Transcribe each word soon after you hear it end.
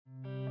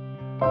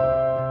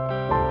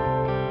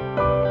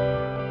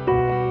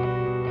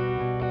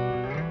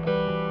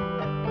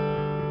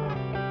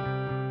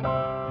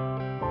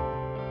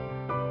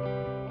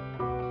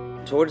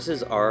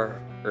Tortoises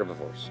are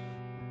herbivores.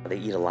 They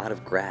eat a lot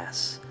of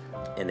grass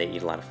and they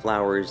eat a lot of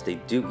flowers. They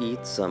do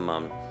eat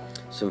some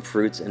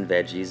fruits and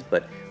veggies,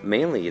 but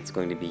mainly it's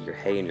going to be your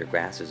hay and your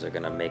grasses are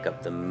going to make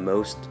up the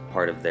most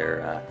part of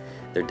their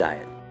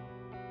diet.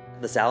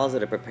 The salads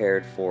that are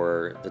prepared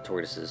for the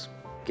tortoises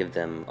give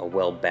them a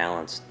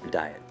well-balanced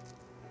diet.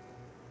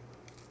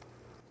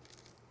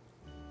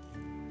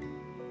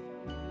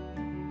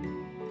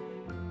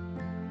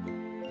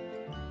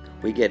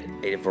 We get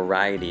a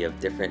variety of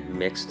different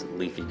mixed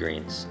leafy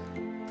greens.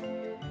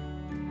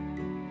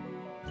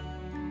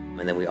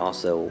 And then we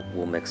also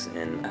will mix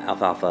in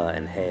alfalfa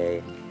and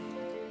hay.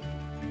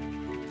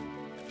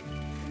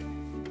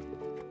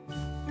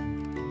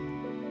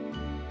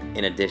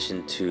 In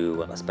addition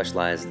to a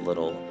specialized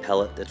little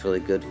pellet that's really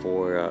good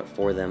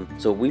for them.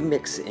 So we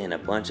mix in a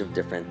bunch of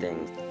different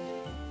things.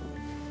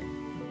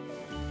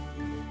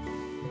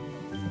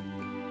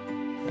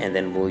 And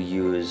then we'll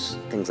use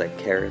things like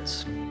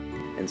carrots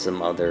and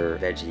some other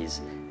veggies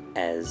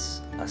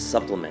as a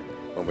supplement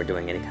when we're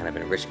doing any kind of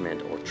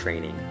enrichment or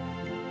training.